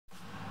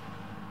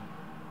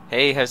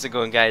Hey, how's it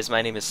going, guys?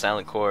 My name is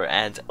Silent Core,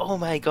 and oh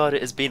my god,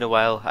 it has been a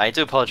while. I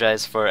do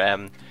apologize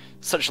for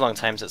such a long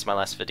time since my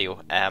last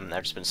video.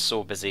 I've just been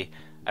so busy.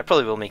 I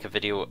probably will make a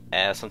video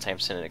sometime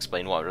soon and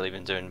explain what I've really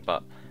been doing,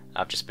 but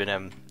I've just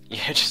been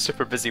yeah, just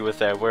super busy with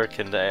work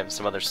and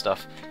some other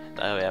stuff.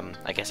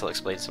 I guess I'll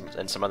explain some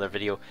in some other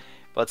video.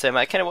 But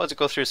I kind of wanted to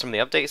go through some of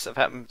the updates that have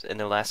happened in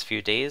the last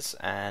few days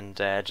and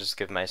just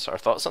give my sort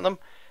of thoughts on them.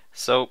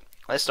 So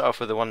let's start off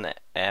with the one that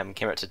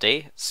came out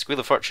today, Squeal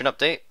of Fortune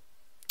update.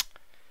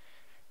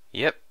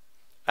 Yep,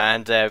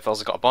 and we've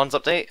also got a bonds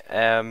update,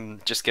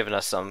 just giving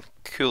us some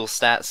cool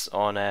stats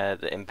on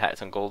the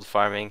impact on gold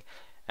farming,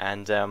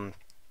 and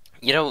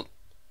you know,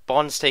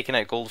 bonds taking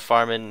out gold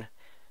farming.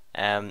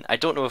 I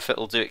don't know if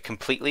it'll do it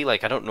completely.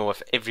 Like, I don't know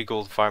if every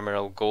gold farmer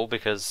will go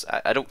because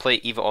I don't play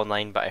EVA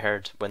Online, but I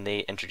heard when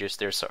they introduced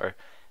their sort of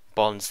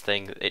bonds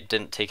thing, it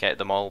didn't take out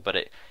them all, but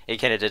it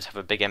kind of did have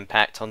a big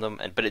impact on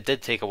them, but it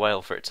did take a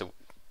while for it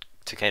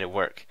to kind of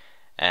work.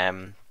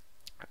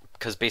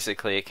 Because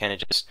basically it kind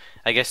of just,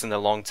 I guess in the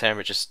long term,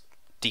 it just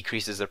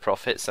decreases their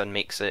profits and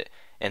makes it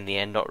in the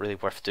end not really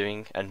worth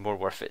doing and more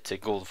worth it to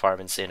gold farm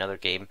and say another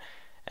game.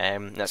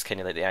 That's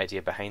kind of like the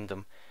idea behind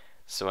them.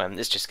 So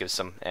this just gives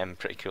some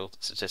pretty cool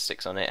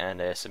statistics on it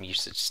and some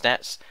usage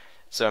stats.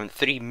 So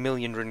 3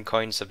 million rune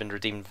coins have been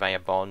redeemed via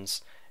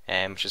bonds,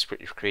 which is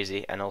pretty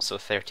crazy, and also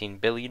 13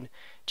 billion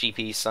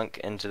GP sunk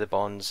into the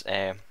bonds.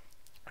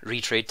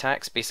 Retrade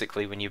tax,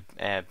 basically when you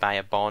buy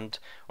a bond,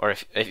 or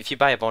if you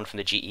buy a bond from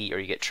the GE or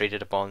you get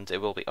traded a bond, it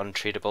will be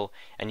untradeable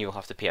and you will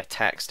have to pay a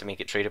tax to make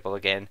it tradable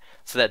again.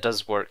 So that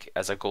does work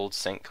as a gold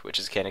sink, which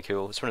is kind of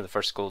cool. It's one of the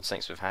first gold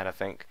sinks we've had, I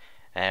think.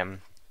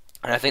 And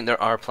I think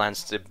there are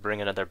plans to bring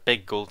another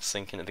big gold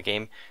sink into the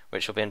game,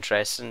 which will be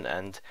interesting,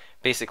 and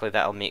basically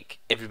that'll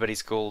make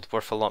everybody's gold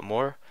worth a lot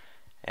more.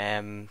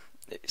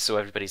 So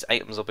everybody's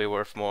items will be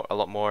worth a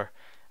lot more,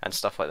 and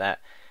stuff like that.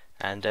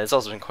 And there's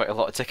also been quite a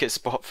lot of tickets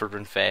bought for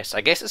RuneFest. I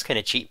guess it's kind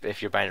of cheap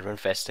if you're buying a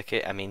RuneFest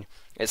ticket. I mean,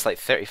 it's like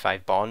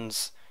 35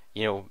 bonds.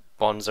 You know,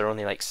 bonds are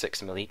only like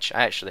 6 mil each.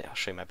 I'll show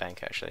you my bank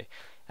actually.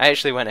 I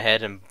actually went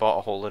ahead and bought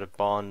a whole load of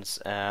bonds.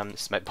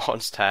 This is my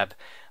bonds tab.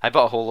 I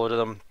bought a whole load of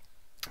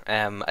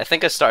them. I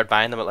think I started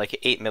buying them at like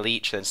 8 mil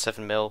each, then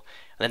 7 mil,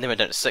 and then they went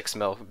down to 6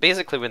 mil.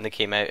 Basically, when they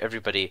came out,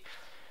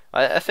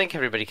 I think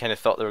everybody kind of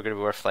thought they were going to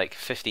be worth like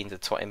 15 to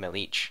 20 mil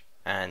each,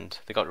 and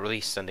they got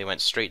released and they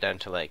went straight down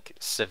to like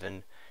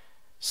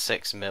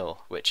 6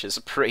 mil, which is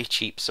pretty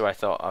cheap, so I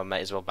thought I might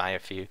as well buy a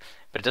few,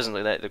 but it doesn't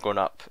look like they're going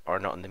up, or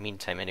not in the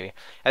meantime anyway.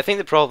 I think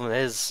the problem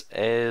is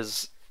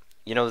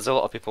you know, there's a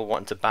lot of people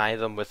wanting to buy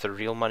them with the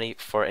real money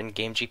for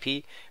in-game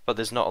GP, but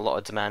there's not a lot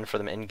of demand for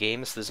them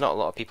in-game, so there's not a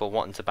lot of people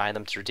wanting to buy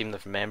them to redeem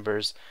them from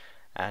members,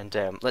 and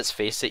let's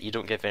face it, you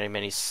don't get very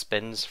many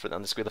spins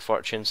on the Squeal of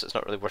Fortune, so it's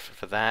not really worth it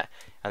for that.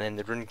 And then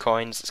the rune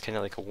coins, it's kind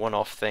of like a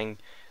one-off thing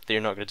that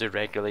you're not going to do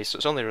regularly, so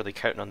it's only really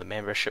counting on the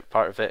membership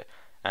part of it,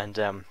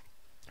 and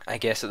I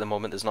guess at the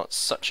moment there's not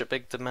such a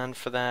big demand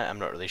for that. I'm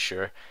not really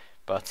sure,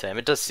 but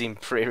it does seem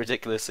pretty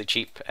ridiculously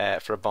cheap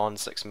for a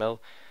bond, 6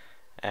 mil.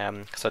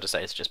 So I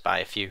decided to just buy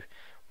a few.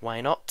 Why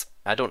not?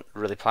 I don't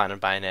really plan on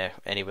buying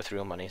any with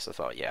real money, so I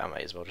thought, yeah, I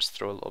might as well just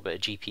throw a little bit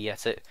of GP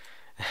at it.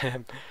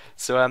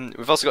 So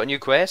we've also got a new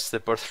quest, the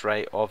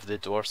Birthright of the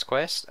Dwarfs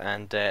quest,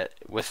 and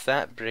with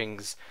that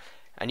brings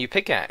a new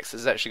pickaxe.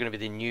 This is actually going to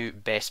be the new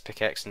best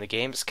pickaxe in the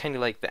game. It's kind of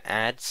like the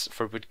ads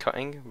for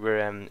woodcutting, where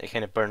it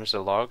kind of burns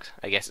the log.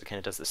 I guess it kind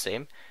of does the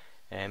same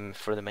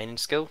for the mining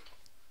skill.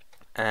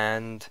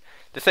 And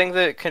the thing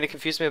that kind of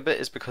confused me a bit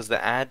is because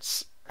the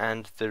ads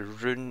and the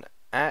rune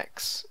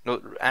axe,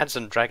 no, ads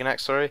and dragon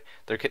axe, sorry,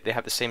 they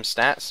have the same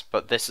stats,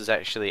 but this is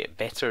actually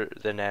better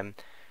than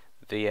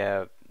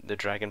the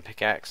dragon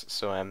pickaxe.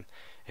 So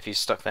if you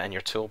stuck that in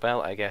your tool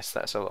belt, I guess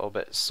that's a little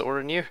bit sore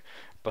on you.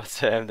 But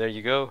there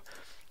you go.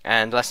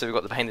 And lastly, we've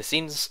got the behind the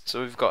scenes. So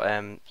we've got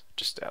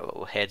just a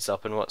little heads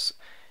up on what's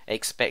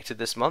expected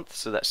this month.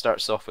 So that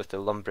starts off with the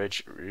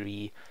Lumbridge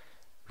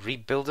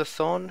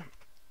Rebuildathon,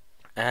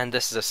 and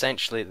this is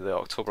essentially the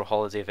October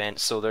holiday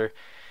event. So there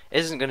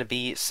isn't going to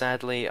be,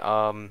 sadly,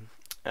 a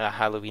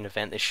Halloween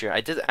event this year.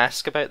 I did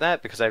ask about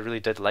that because I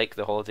really did like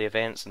the holiday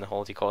events and the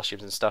holiday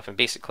costumes and stuff, and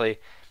basically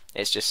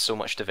it's just so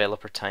much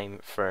developer time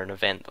for an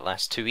event that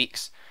lasts 2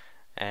 weeks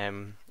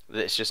that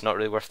it's just not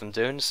really worth them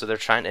doing. So they're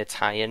trying to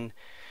tie in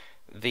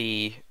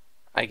the,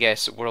 I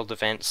guess, world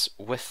events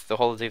with the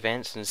holiday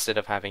events, instead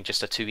of having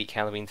just a 2 week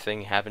Halloween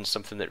thing, having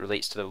something that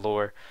relates to the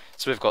lore.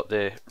 So we've got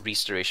the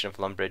restoration of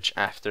Lumbridge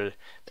after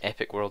the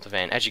epic world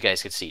event. As you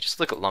guys can see, just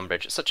look at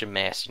Lumbridge, it's such a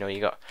mess. You know,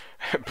 you got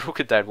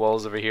broken down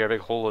walls over here, a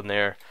big hole in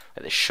there,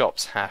 like the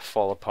shops half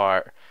fall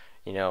apart,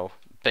 you know,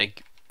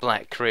 big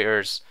black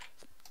craters.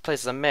 The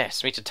place is a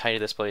mess. We need to tidy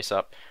this place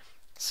up.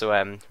 So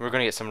we're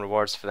going to get some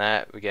rewards for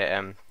that. We get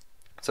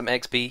some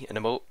XP, an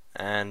emote,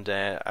 and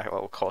a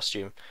little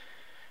costume,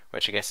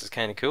 which I guess is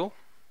kind of cool.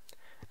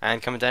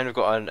 And coming down, we've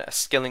got a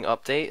skilling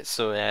update,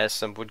 so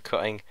some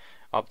woodcutting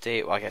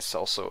update. Well, I guess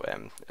also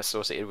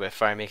associated with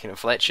fire making and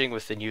fletching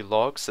with the new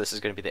logs. So this is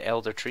going to be the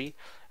elder tree.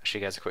 I'll show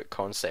you guys a quick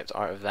concept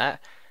art of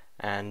that.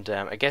 And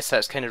I guess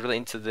that's kind of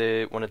relating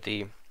to one of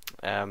the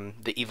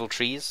the evil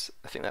trees.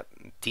 I think that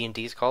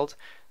D&D is called.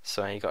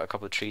 So you got a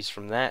couple of trees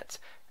from that.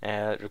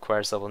 It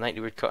requires level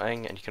 90 wood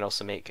cutting, and you can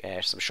also make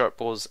some short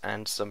bows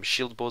and some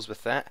shield bows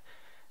with that,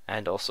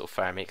 and also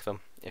fire make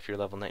them if you're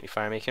level 90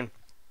 fire making.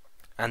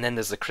 And then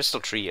there's the crystal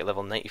tree at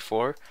level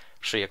 94. I'll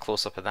show you a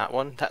close up of that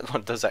one. That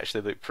one does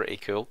actually look pretty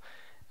cool.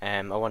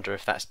 I wonder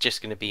if that's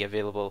just going to be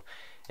available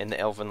in the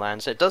Elven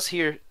lands. It does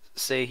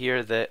say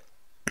here that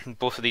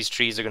both of these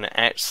trees are going to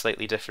act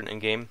slightly different in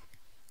game.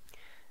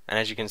 And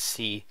as you can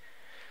see,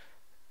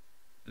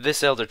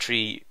 this elder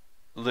tree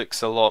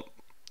looks a lot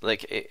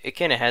like it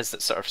kind of has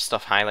that sort of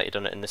stuff highlighted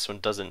on it, and this one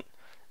doesn't.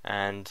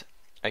 And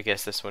I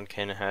guess this one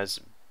kind of has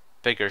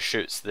bigger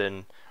shoots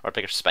than, or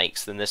bigger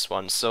spikes than this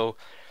one. So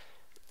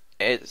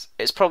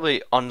it's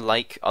probably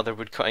unlike other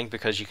wood cutting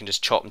because you can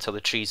just chop until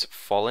the tree's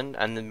fallen,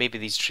 and then maybe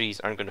these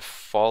trees aren't going to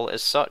fall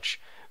as such.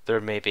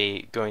 They're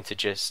maybe going to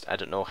just, I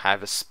don't know,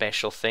 have a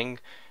special thing,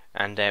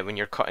 and when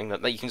you're cutting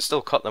them, like, you can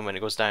still cut them when it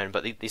goes down,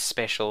 but these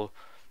special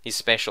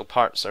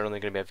parts are only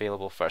going to be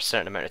available for a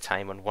certain amount of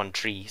time on one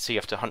tree, so you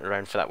have to hunt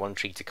around for that one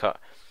tree to cut.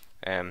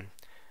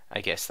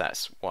 I guess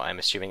that's what I'm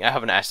assuming. I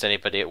haven't asked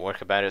anybody at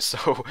work about it,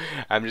 so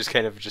I'm just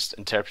kind of just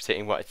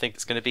interpreting what I think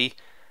it's going to be,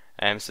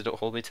 so don't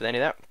hold me to any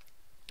of that.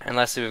 And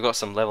lastly, we've got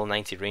some level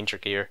 90 ranger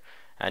gear.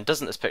 And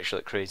doesn't this picture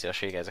look crazy? I'll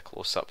show you guys a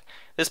close up.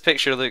 This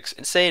picture looks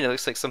insane. It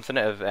looks like something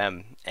out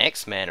of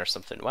X-Men or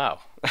something. Wow.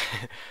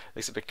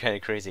 Looks a bit kind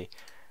of crazy.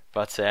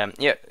 But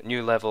yeah,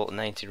 new level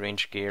 90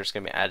 ranger gear is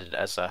going to be added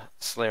as a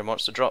Slayer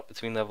monster drop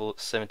between level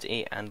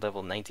 78 and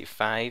level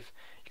 95.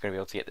 You're going to be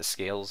able to get the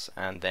scales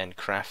and then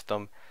craft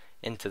them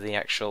into the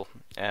actual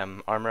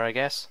armor, I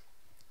guess.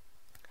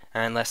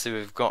 And lastly,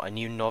 we've got a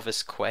new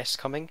novice quest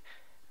coming.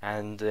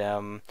 And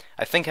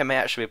I think I may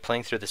actually be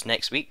playing through this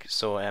next week,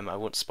 so I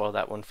won't spoil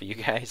that one for you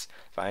guys.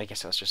 But I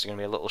guess that's just going to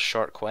be a little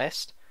short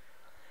quest.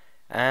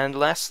 And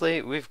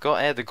lastly, we've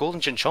got the Golden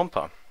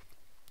Chinchompa.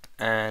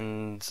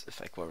 And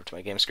if I go over to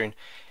my game screen,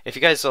 if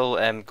you guys all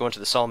go into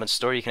the Solomon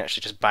store, you can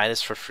actually just buy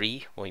this for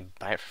free. Well, you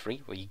buy it for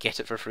free. Well, you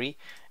get it for free.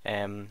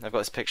 I've got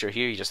this picture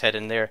here. You just head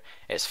in there.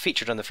 It's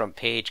featured on the front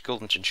page.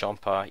 Golden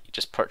Chinchompa. You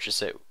just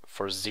purchase it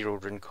for 0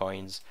 rune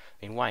coins.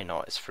 I mean, why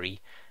not? It's free.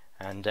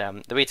 And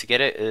the way to get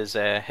it is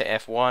hit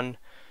F1,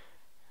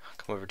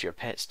 come over to your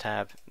pets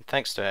tab.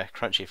 Thanks to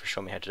Crunchy for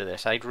showing me how to do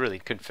this. I really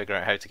couldn't figure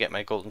out how to get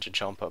my Golden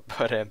Chinchompa,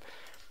 but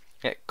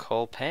hit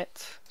call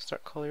pet,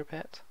 start call your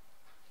pet.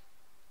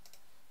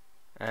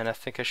 And I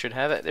think I should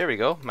have it. There we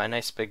go, my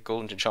nice big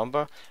Golden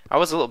Chinchompa. I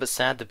was a little bit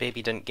sad the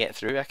baby didn't get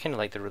through. I kind of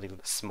like the really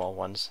small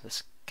ones.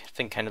 This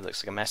thing kind of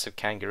looks like a massive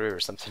kangaroo or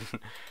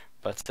something.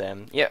 But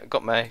yeah,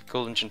 got my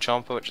Golden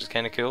Chinchompa, which is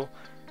kind of cool.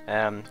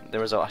 I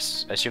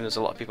assume there's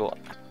a lot of people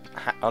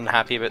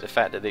unhappy about the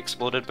fact that they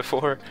exploded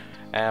before.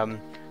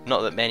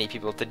 Not that many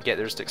people did get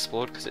theirs to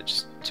explode because it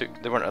just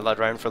they weren't allowed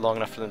around for long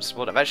enough for them to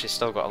explode. I've actually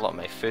still got a lot of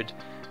my food,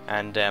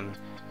 and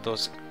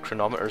those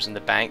chronometers in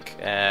the bank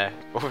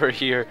over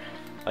here,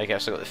 like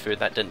I've still got the food,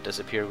 that didn't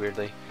disappear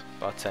weirdly.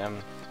 But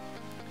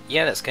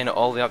yeah, that's kind of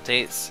all the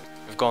updates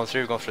we've gone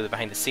through. We've gone through the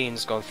behind the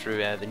scenes, gone through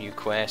the new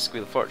quest,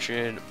 Wheel of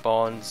Fortune,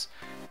 bonds,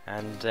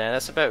 and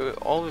that's about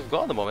all we've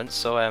got at the moment.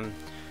 So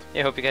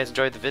yeah, hope you guys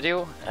enjoyed the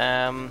video.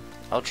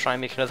 I'll try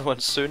and make another one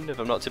soon if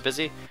I'm not too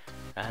busy.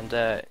 And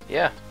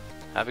yeah,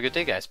 have a good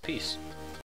day guys. Peace.